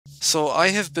So I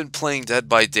have been playing Dead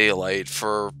by Daylight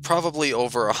for probably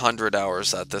over 100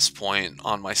 hours at this point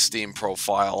on my Steam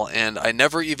profile, and I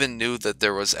never even knew that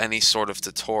there was any sort of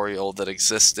tutorial that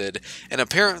existed. And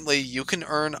apparently you can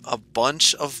earn a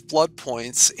bunch of blood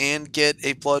points and get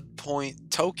a blood point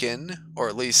token, or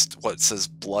at least what says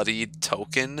bloodied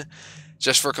token,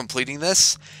 just for completing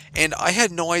this. And I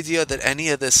had no idea that any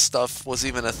of this stuff was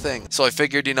even a thing. So I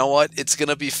figured, you know what, it's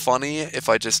gonna be funny if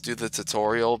I just do the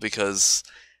tutorial, because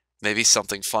maybe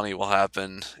something funny will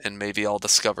happen, and maybe I'll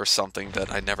discover something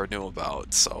that I never knew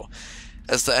about. So,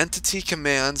 as the entity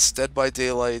commands, Dead by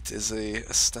Daylight is a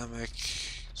asymmetric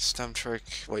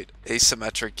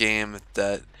game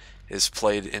that is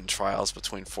played in trials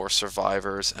between 4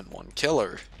 survivors and 1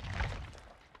 killer.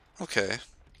 Okay.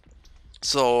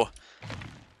 So,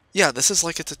 yeah, this is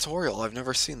like a tutorial. I've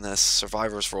never seen this.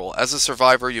 Survivor's role. As a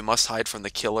survivor, you must hide from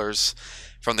the killer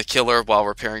while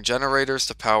repairing generators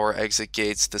to power exit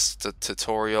gates. This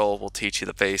tutorial will teach you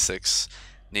the basics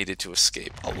needed to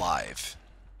escape alive.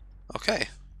 Okay.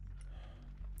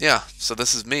 Yeah, so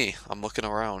this is me. I'm looking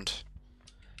around.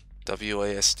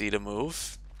 WASD to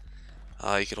move.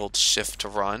 You can hold shift to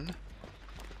run.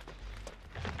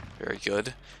 Very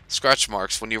good. Scratch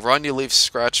marks. When you run, you leave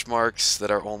scratch marks that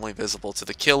are only visible to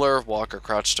the killer. Walk or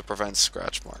crouch to prevent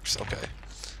scratch marks. Okay.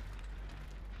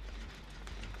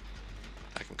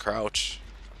 I can crouch.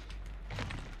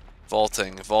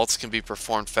 Vaulting. Vaults can be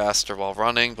performed faster while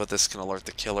running, but this can alert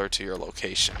the killer to your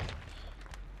location.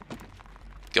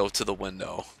 Go to the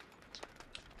window.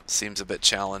 Seems a bit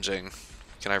challenging.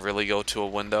 Can I really go to a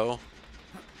window?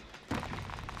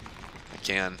 I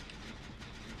can.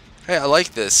 Hey, I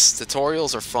like this.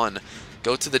 Tutorials are fun.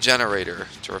 Go to the generator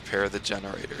to repair the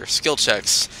generator. Skill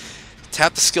checks.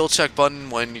 Tap the skill check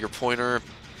button when your pointer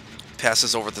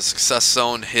passes over the success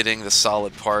zone. Hitting the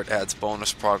solid part adds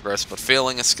bonus progress, but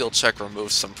failing a skill check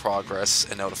removes some progress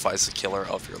and notifies the killer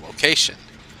of your location.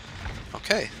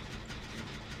 Okay.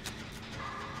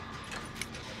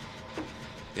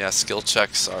 Yeah, skill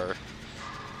checks are...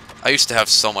 I used to have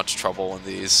so much trouble in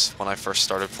these when I first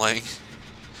started playing.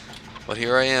 But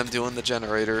here I am doing the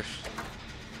generator.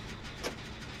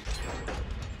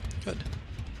 Good.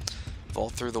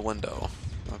 Vault through the window.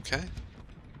 Okay.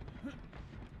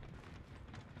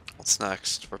 What's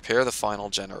next? Repair the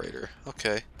final generator.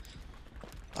 Okay.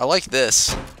 I like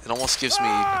this. It almost gives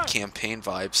me campaign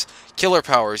vibes. Killer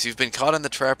powers. You've been caught in the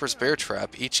trapper's bear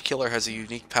trap. Each killer has a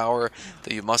unique power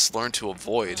that you must learn to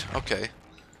avoid. Okay.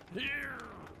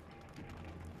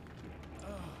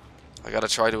 I gotta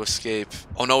try to escape.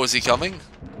 Oh no, is he coming?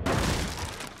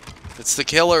 It's the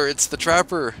killer, it's the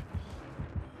trapper.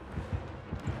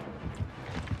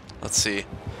 Let's see.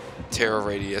 Terror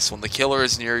radius. When the killer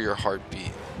is near, your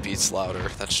heartbeat beats louder.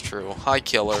 That's true. Hi,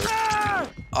 killer.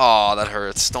 Aw, that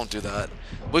hurts. Don't do that.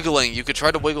 Wiggling. You could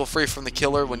try to wiggle free from the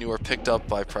killer when you are picked up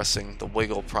by pressing the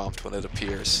wiggle prompt when it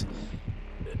appears.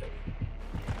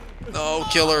 No,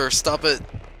 killer, stop it.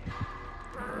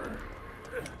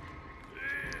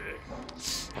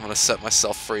 I'm gonna set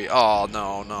myself free. Oh,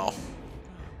 no, no.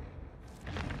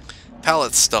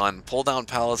 Pallet stun. Pull down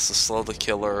pallets to slow the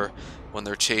killer when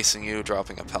they're chasing you.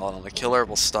 Dropping a pallet on the killer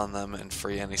will stun them and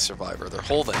free any survivor they're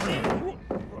holding.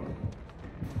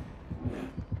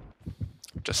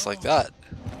 Just like that.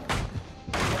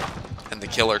 And the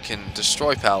killer can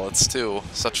destroy pallets too.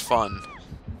 Such fun.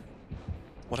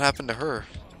 What happened to her?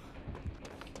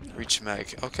 Reach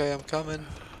Meg. Okay, I'm coming.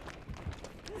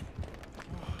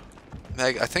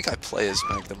 Meg, I think I play as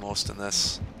Meg the most in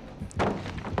this.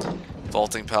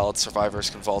 Vaulting pallets. Survivors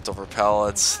can vault over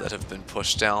pallets that have been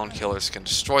pushed down. Killers can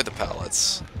destroy the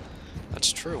pallets.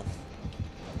 That's true.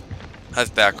 I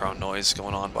have background noise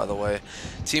going on, by the way.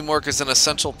 Teamwork is an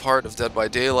essential part of Dead by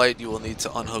Daylight. You will need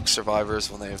to unhook survivors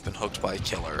when they have been hooked by a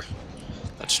killer.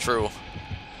 That's true.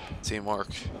 Teamwork.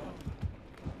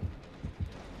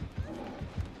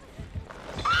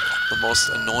 The most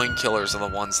annoying killers are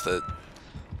the ones that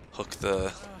hook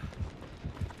the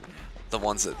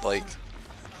ones that, like,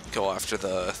 go after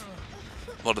the...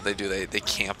 What do? They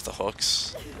camp the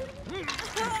hooks.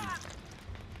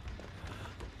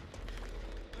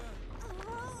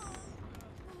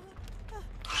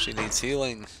 She needs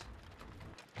healing.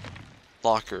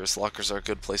 Lockers. Lockers are a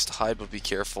good place to hide, but be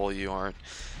careful you aren't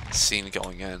seen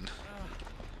going in.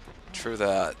 True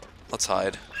that. Let's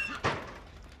hide.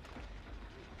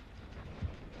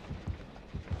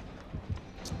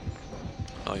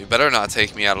 Oh, you better not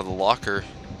take me out of the locker.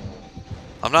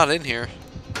 I'm not in here.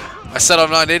 I said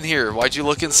I'm not in here. Why'd you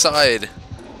look inside?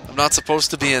 I'm not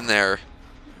supposed to be in there.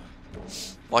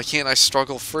 Why can't I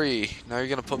struggle free? Now you're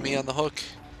gonna put me on the hook.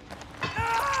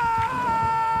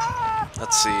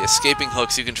 Let's see, escaping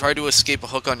hooks. You can try to escape a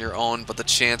hook on your own, but the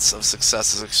chance of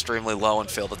success is extremely low and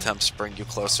failed attempts bring you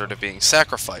closer to being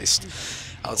sacrificed.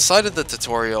 Outside of the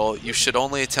tutorial, you should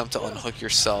only attempt to unhook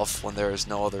yourself when there is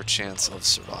no other chance of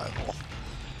survival.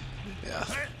 Yeah.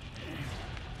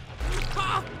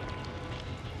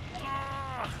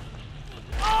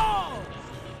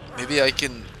 Maybe I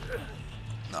can...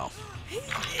 No.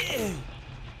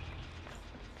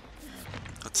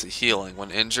 Let's see, healing.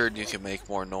 When injured, you can make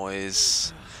more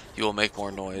noise. You will make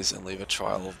more noise and leave a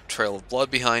trail of blood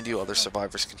behind you. Other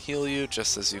survivors can heal you,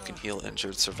 just as you can heal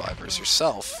injured survivors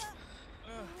yourself.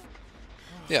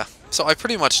 Yeah, so I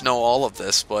pretty much know all of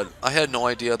this, but I had no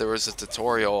idea there was a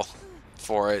tutorial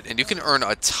for it. And you can earn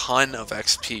a ton of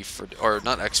XP for, or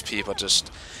not XP, but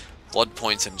just blood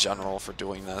points in general for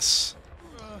doing this.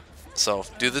 So,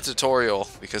 do the tutorial,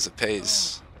 because it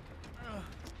pays.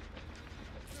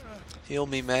 Heal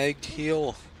me, Meg.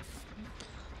 Heal.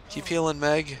 Keep healing,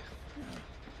 Meg.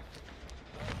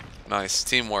 Nice.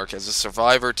 Teamwork. As a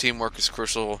survivor, teamwork is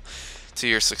crucial to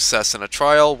your success in a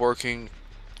trial. Working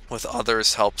with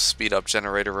others helps speed up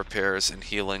generator repairs and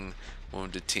healing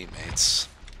wounded teammates.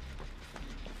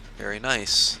 Very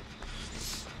nice.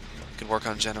 We can work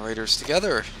on generators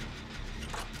together.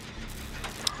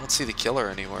 I don't see the killer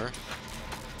anywhere.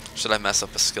 Should I mess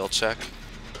up a skill check?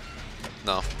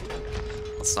 No.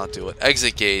 Let's not do it.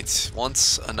 Exit gate.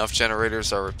 Once enough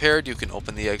generators are repaired, you can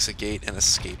open the exit gate and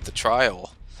escape the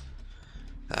trial.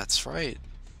 That's right.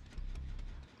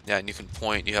 Yeah, and you can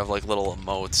point. You have like little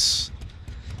emotes.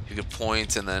 You could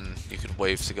point and then you could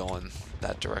wave to go in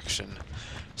that direction.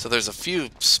 So there's a few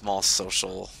small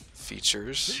social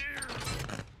features.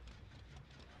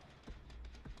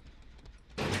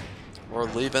 We're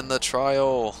leaving the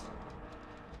trial.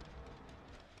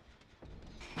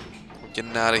 We're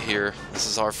getting out of here. This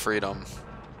is our freedom.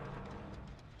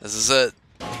 This is it.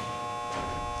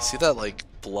 See that like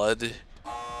blood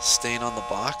stain on the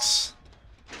box?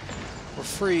 We're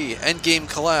free. Endgame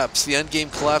collapse. The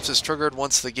endgame collapse is triggered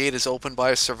once the gate is opened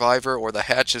by a survivor or the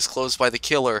hatch is closed by the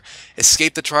killer.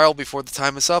 Escape the trial before the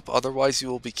time is up, otherwise you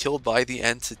will be killed by the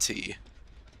entity.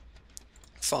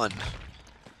 Fun.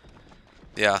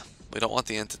 Yeah, we don't want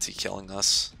the entity killing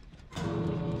us.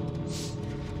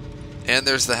 And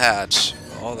there's the hatch.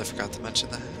 Oh, they forgot to mention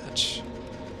the hatch.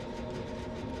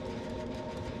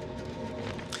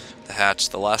 The hatch.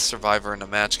 The last survivor in a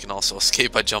match can also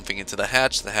escape by jumping into the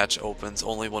hatch. The hatch opens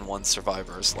only when one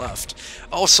survivor is left.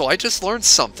 Oh, so I just learned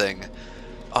something.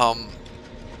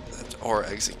 Or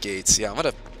exit gates.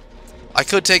 Yeah, I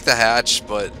could take the hatch,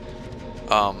 but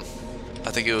I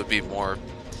think it would be more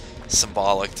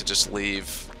symbolic to just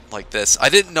leave like this. I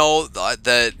didn't know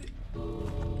that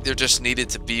there just needed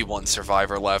to be one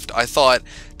survivor left. I thought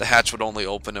the hatch would only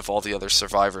open if all the other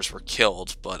survivors were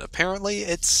killed, but apparently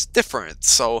it's different.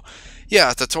 So,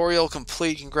 yeah, tutorial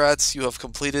complete. Congrats, you have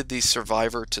completed the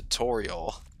survivor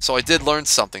tutorial. So I did learn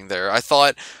something there. I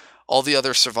thought all the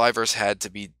other survivors had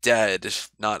to be dead,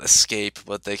 not escape,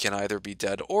 but they can either be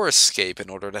dead or escape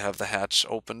in order to have the hatch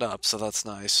opened up, so that's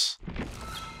nice.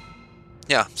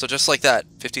 Yeah, so just like that,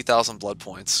 50,000 blood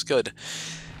points. Good.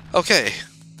 Okay.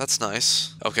 That's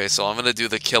nice. Okay, so I'm going to do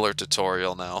the killer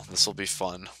tutorial now. This will be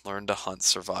fun. Learn to hunt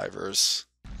survivors.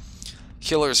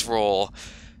 Killer's role.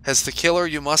 As the killer,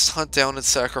 you must hunt down and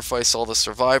sacrifice all the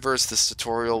survivors. This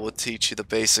tutorial will teach you the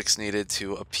basics needed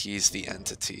to appease the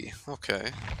entity. Okay.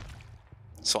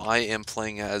 So I am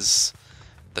playing as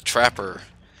the trapper.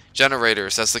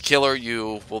 Generators. As the killer,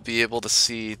 you will be able to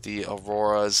see the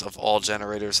auroras of all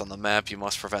generators on the map. You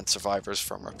must prevent survivors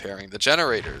from repairing the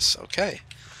generators. Okay.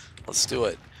 Let's do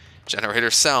it. Generator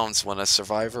sounds. When a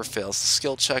survivor fails the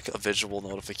skill check, a visual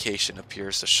notification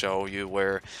appears to show you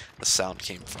where the sound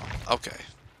came from. Okay.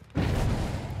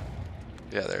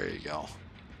 Yeah, there you go.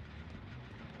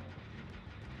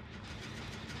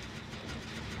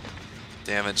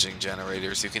 Damaging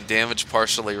generators. You can damage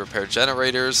partially repaired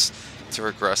generators to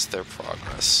regress their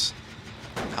progress.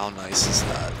 How nice is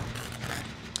that?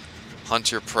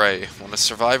 Hunt your prey. When a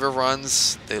survivor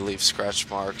runs, they leave scratch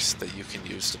marks that you can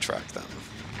use to track them.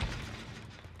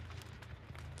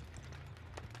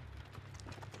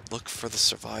 Look for the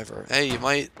survivor. Hey, you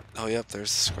might... Oh, yep,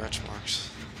 there's the scratch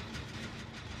marks.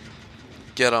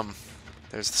 Get them.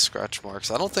 There's the scratch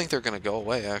marks. I don't think they're going to go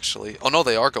away, actually. Oh, no,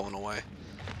 they are going away.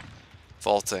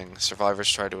 Vaulting. Survivors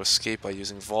try to escape by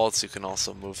using vaults. You can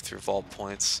also move through vault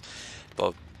points,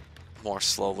 but more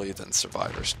slowly than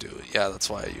survivors do. Yeah, that's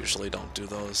why I usually don't do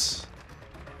those.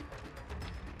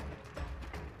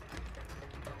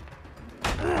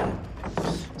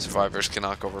 Survivors can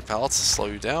knock over pallets to slow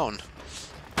you down.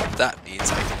 That means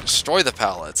I can destroy the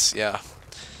pallets. Yeah.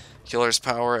 Killer's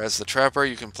power. As the trapper,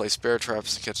 you can place bear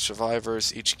traps to catch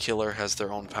survivors. Each killer has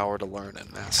their own power to learn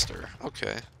and master.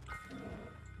 Okay.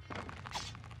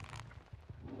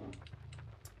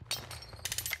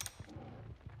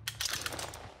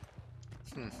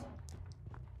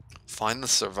 Find the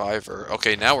survivor.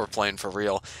 Okay, now we're playing for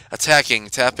real. Attacking.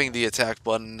 Tapping the attack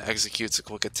button executes a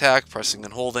quick attack. Pressing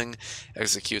and holding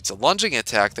executes a lunging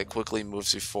attack that quickly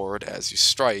moves you forward as you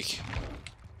strike.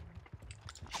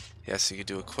 Yeah, so you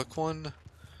can do a quick one,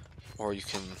 or you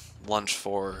can lunge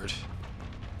forward.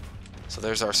 So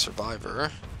there's our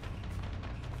survivor.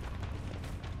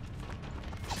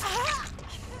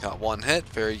 Got one hit.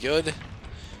 Very good.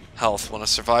 Health. When a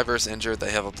survivor is injured,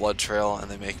 they have a blood trail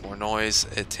and they make more noise.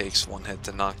 It takes one hit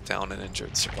to knock down an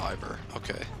injured survivor.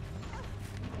 Okay.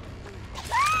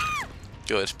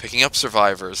 Good. Picking up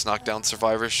survivors. Knockdown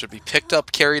survivors should be picked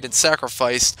up, carried, and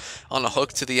sacrificed on a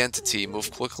hook to the entity.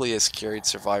 Move quickly as carried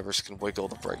survivors can wiggle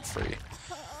to break free.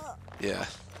 Yeah.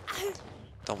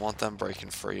 Don't want them breaking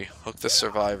free. Hook the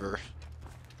survivor.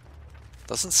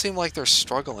 Doesn't seem like they're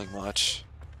struggling much.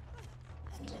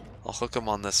 I'll hook them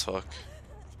on this hook.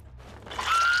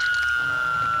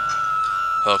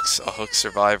 Hooks. A hook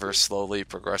survivor slowly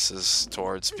progresses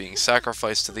towards being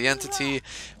sacrificed to the entity,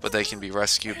 but they can be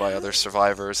rescued by other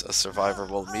survivors. A survivor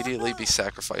will immediately be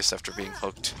sacrificed after being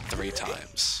hooked 3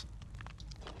 times.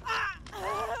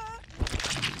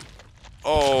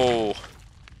 Oh!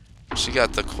 She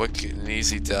got the quick and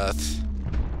easy death.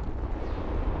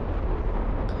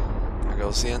 There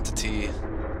goes the entity.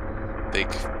 Big,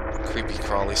 creepy,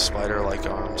 crawly spider-like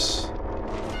arms.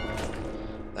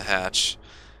 The hatch.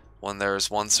 When there is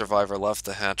one survivor left,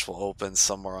 the hatch will open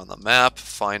somewhere on the map.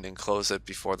 Find and close it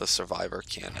before the survivor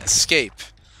can escape.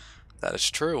 That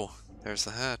is true. There's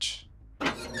the hatch.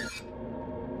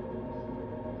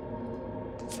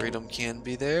 Freedom can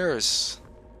be theirs.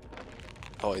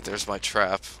 Oh wait, there's my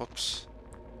trap. Whoops.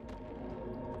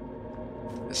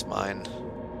 It's mine.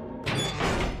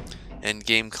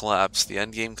 Endgame collapse. The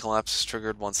endgame collapse is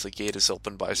triggered once the gate is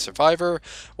opened by a survivor,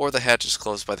 or the hatch is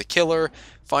closed by the killer.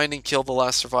 Find and kill the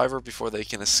last survivor before they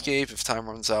can escape. If time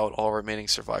runs out, all remaining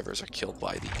survivors are killed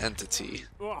by the entity.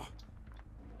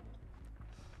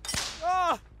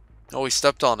 Oh, he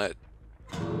stepped on it.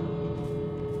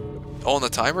 Oh, and the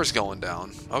timer's going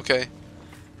down. Okay.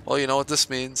 Well, you know what this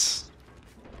means.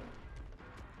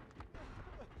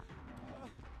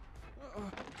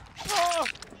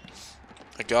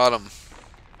 I got him,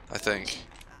 I think.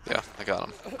 Yeah, I got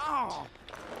him.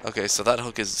 Okay, so that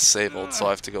hook is disabled, so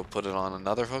I have to go put it on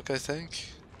another hook, I think.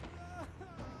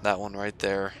 That one right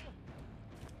there.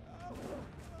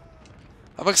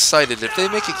 I'm excited. If they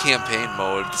make a campaign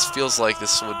mode, this feels like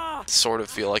this would sort of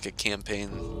feel like a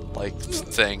campaign-like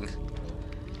thing,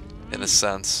 in a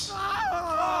sense.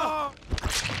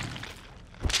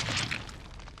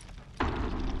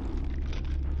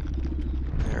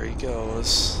 There he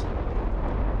goes.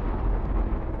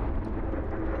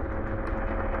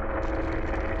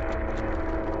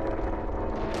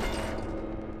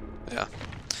 Yeah.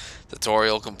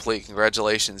 Tutorial complete.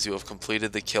 Congratulations, you have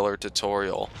completed the killer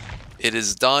tutorial. It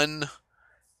is done.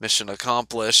 Mission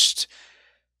accomplished.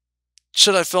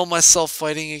 Should I film myself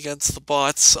fighting against the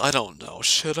bots? I don't know.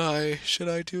 Should I? Should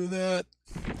I do that?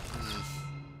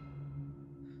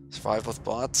 Survive with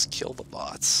bots? Kill the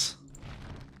bots.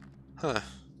 Huh.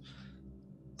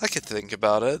 I could think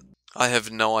about it. I have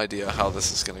no idea how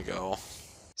this is going to go.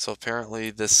 So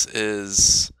apparently this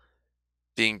is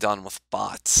being done with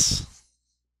bots.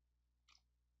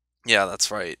 Yeah,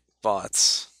 that's right.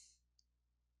 Bots.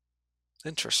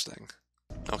 Interesting.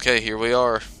 Okay, here we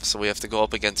are. So we have to go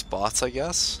up against bots, I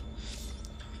guess.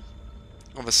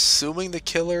 I'm assuming the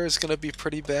killer is going to be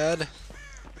pretty bad.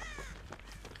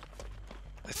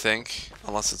 I think.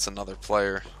 Unless it's another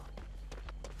player.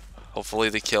 Hopefully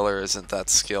the killer isn't that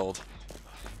skilled.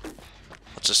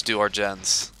 Let's just do our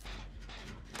gens.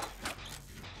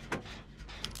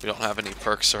 We don't have any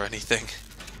perks or anything.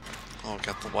 Oh,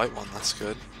 got the white one. That's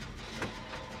good.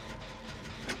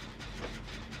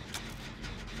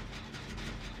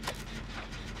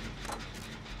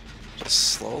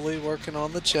 Just slowly working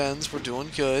on the gens. We're doing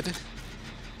good.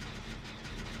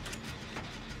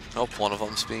 Oh, one of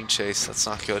them's being chased. That's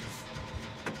not good.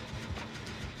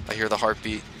 I hear the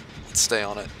heartbeat. Let's stay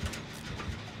on it.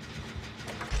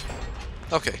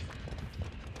 Okay.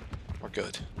 We're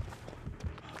good.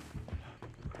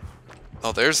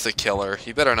 Oh, there's the killer.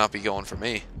 He better not be going for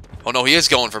me. Oh no, he is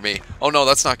going for me. Oh no,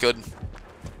 that's not good.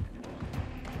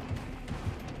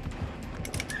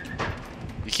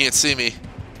 You can't see me.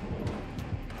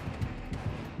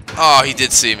 Oh, he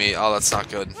did see me. Oh, that's not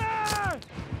good.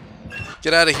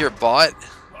 Get out of here, bot.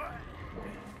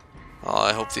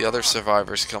 I hope the other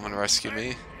survivors come and rescue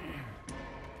me.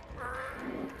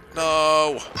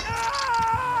 No!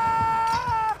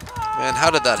 Man, how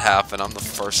did that happen? I'm the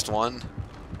first one.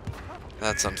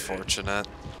 That's unfortunate.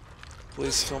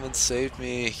 Please come and save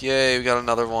me. Yay, we got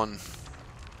another one.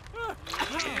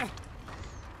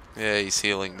 Yeah, he's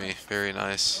healing me. Very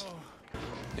nice.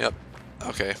 Yep.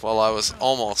 Okay, well, I was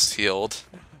almost healed.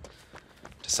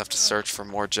 Just have to search for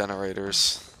more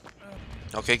generators.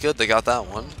 Okay, good, they got that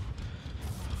one.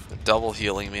 They're double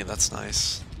healing me, that's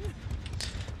nice.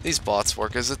 These bots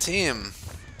work as a team.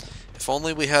 If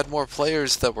only we had more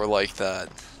players that were like that.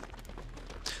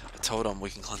 A totem, we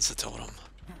can cleanse the totem.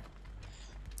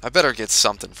 I better get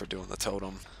something for doing the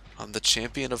totem. I'm the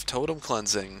champion of totem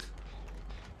cleansing.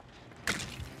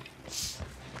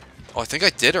 Oh, I think I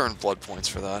did earn blood points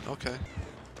for that. Okay.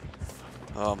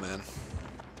 Oh, man.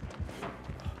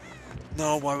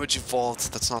 No, why would you vault?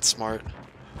 That's not smart.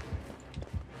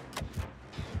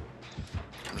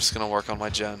 I'm just gonna work on my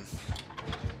gen.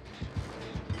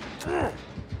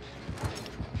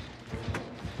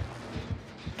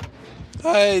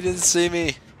 Hey, he didn't see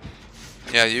me.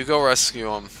 Yeah, you go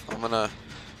rescue him. I'm gonna...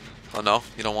 Oh, no?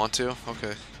 You don't want to?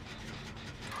 Okay.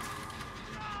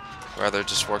 Rather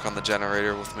just work on the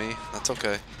generator with me. That's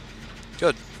okay.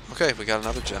 Good. Okay, we got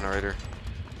another generator.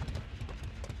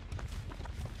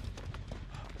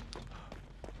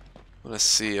 I'm gonna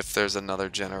see if there's another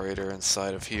generator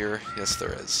inside of here. Yes,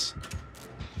 there is.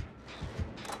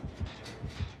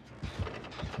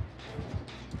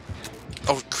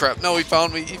 Oh, crap. No, he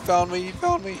found me. He found me. He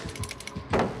found me.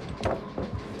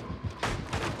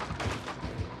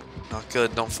 Not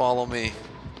good. Don't follow me.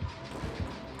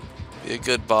 Be a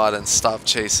good bot and stop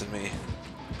chasing me.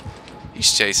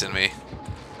 He's chasing me.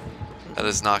 That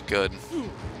is not good.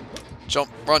 Jump.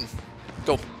 Run.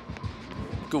 Go.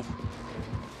 Go.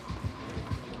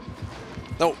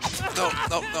 No. No.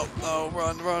 No. No. No.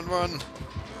 Run. Run. Run.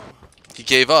 He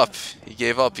gave up. He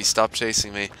gave up. He stopped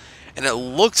chasing me. And it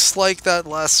looks like that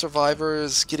last survivor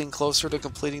is getting closer to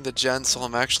completing the gen, so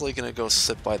I'm actually going to go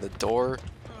sit by the door.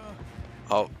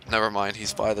 Oh, never mind.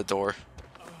 He's by the door.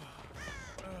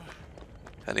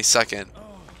 Any second.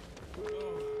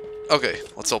 Okay,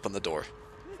 let's open the door.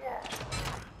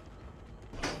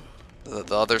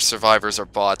 The other survivors are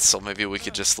bots, so maybe we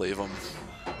could just leave them.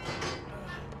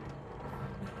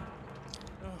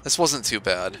 This wasn't too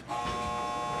bad.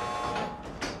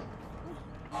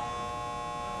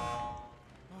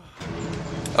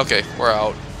 Okay, we're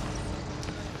out.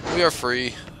 We are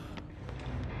free.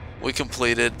 We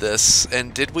completed this.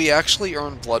 And did we actually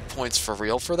earn blood points for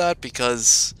real for that?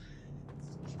 Because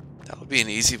that would be an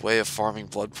easy way of farming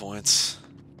blood points.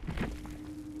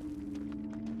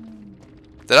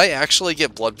 Did I actually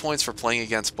get blood points for playing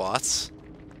against bots?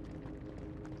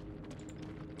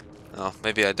 Oh,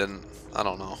 maybe I didn't. I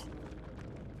don't know.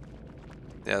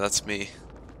 Yeah, that's me.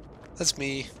 That's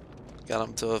me. Got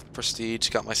him to prestige,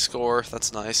 got my score,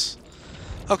 that's nice.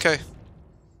 Okay.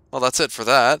 Well, that's it for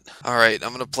that. Alright,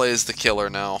 I'm gonna play as the killer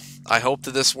now. I hope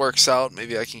that this works out.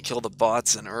 Maybe I can kill the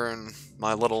bots and earn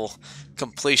my little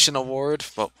completion award,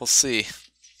 but we'll see.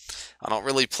 I don't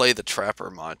really play the Trapper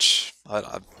much.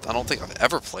 I don't think I've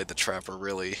ever played the Trapper,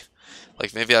 really.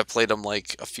 Like, maybe I played him,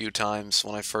 like, a few times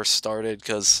when I first started,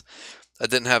 because I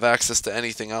didn't have access to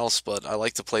anything else, but I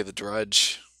like to play the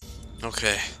Dredge.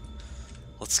 Okay.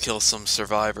 Let's kill some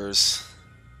survivors.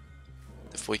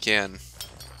 If we can.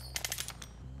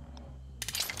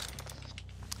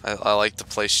 I like to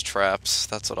place traps.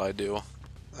 That's what I do.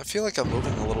 I feel like I'm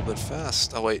moving a little bit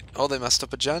fast. Oh, wait. Oh, they messed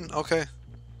up a gen? Okay.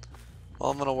 Well,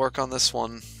 I'm gonna work on this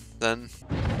one, then.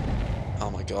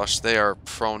 Oh my gosh, they are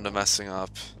prone to messing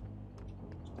up.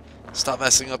 Stop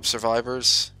messing up,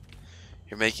 survivors.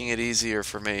 You're making it easier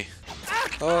for me.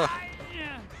 Oh.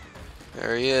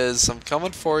 There he is. I'm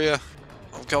coming for you.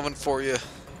 I'm coming for you.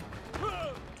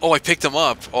 Oh, I picked him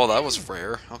up. Oh, that was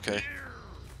rare. Okay.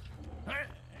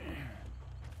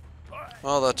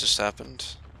 Well, that just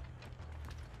happened.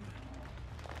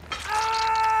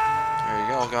 There you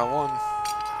go. Got one.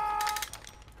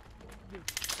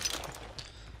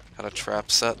 Got a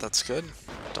trap set. That's good.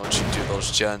 Don't you do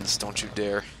those gens. Don't you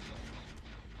dare.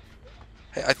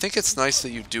 Hey, I think it's nice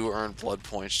that you do earn blood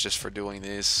points just for doing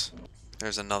these.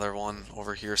 There's another one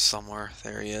over here somewhere.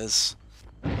 There he is.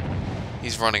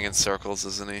 He's running in circles,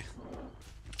 isn't he?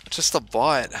 Just a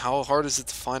bot. How hard is it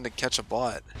to find and catch a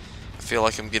bot? I feel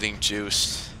like I'm getting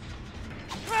juiced.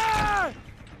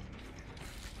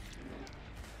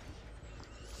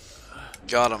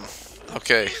 Got him.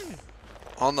 Okay.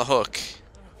 On the hook.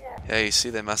 Yeah, you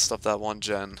see they messed up that one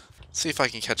gen. Let's see if I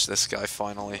can catch this guy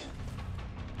finally.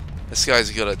 This guy's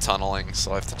good at tunneling,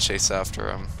 so I have to chase after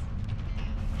him.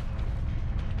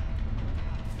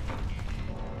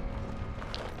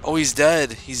 Oh, he's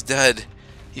dead. He's dead.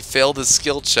 He failed his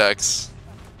skill checks.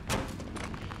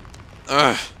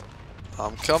 Ugh.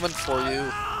 I'm coming for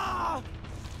you.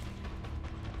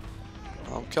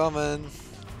 I'm coming.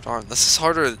 Darn, this is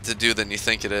harder to do than you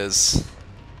think it is.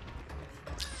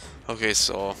 Okay,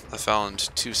 so I found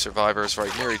 2 survivors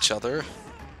right near each other.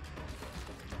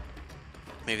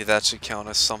 Maybe that should count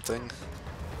as something.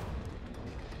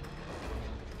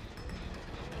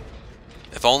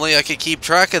 If only I could keep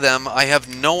track of them. I have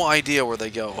no idea where they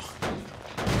go.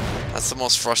 That's the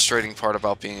most frustrating part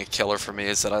about being a killer for me,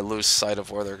 is that I lose sight of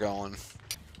where they're going.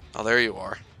 Oh, there you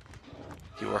are.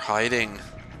 You were hiding.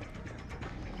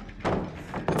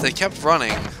 If they kept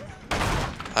running,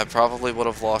 I probably would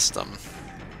have lost them.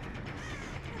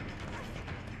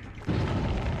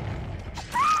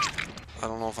 I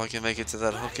don't know if I can make it to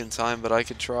that hook in time, but I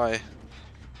could try.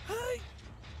 I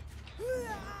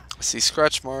see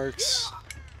scratch marks.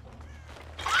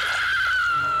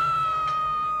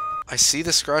 I see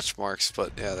the scratch marks,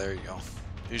 but yeah, there you go.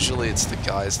 Usually it's the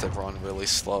guys that run really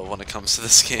slow when it comes to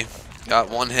this game. Got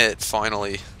 1 hit,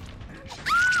 finally.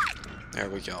 There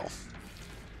we go.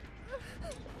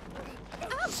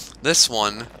 This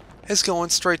one is going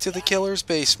straight to the killer's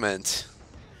basement.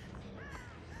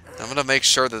 I'm gonna make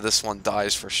sure that this one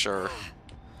dies for sure.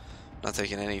 Not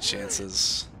taking any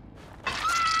chances.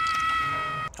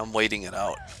 I'm waiting it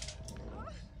out.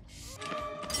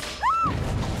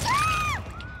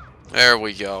 There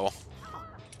we go.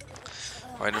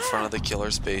 Right in front of the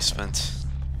killer's basement.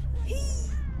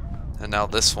 And now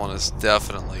this one is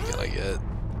definitely gonna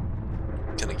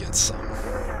get some.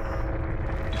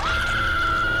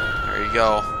 There you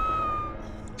go.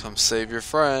 Come save your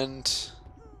friend.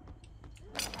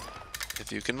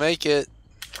 If you can make it.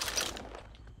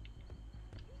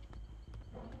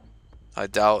 I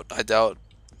doubt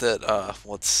that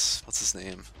what's his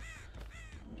name?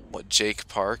 What, Jake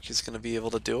Park is gonna be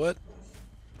able to do it?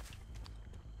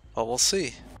 Well, we'll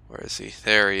see. Where is he?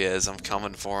 There he is. I'm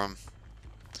coming for him.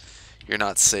 You're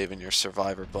not saving your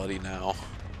survivor buddy now.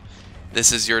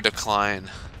 This is your decline.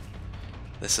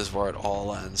 This is where it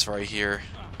all ends, right here.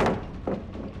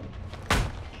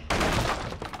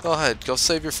 Go ahead, go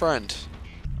save your friend.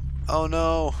 Oh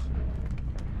no.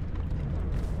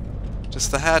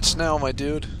 Just the hatch now, my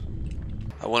dude.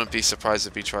 I wouldn't be surprised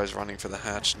if he tries running for the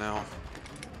hatch now.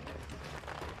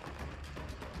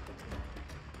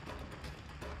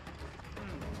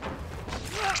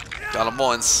 Got him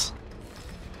once.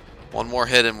 One more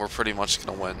hit and we're pretty much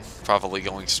gonna win. Probably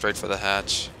going straight for the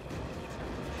hatch.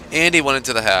 And he went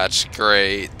into the hatch.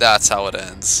 Great. That's how it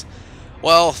ends.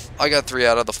 Well, I got 3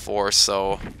 out of the 4,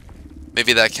 so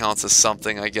maybe that counts as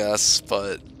something, I guess.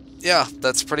 But yeah,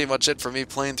 that's pretty much it for me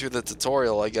playing through the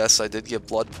tutorial. I guess I did get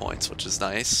blood points, which is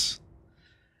nice.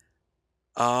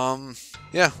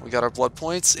 Yeah, we got our blood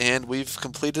points and we've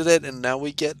completed it, and now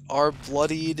we get our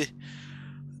bloodied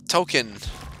token.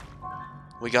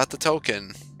 We got the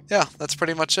token. Yeah, that's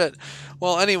pretty much it.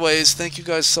 Well, anyways, thank you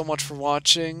guys so much for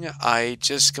watching. I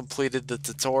just completed the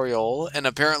tutorial, and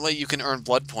apparently you can earn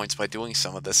blood points by doing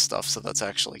some of this stuff, so that's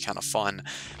actually kind of fun.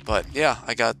 But yeah,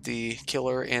 I got the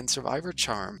killer and survivor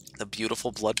charm, the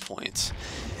beautiful blood points.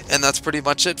 And that's pretty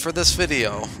much it for this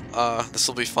video. This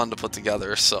will be fun to put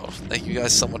together, so thank you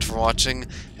guys so much for watching,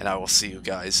 and I will see you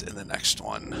guys in the next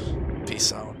one.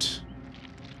 Peace out.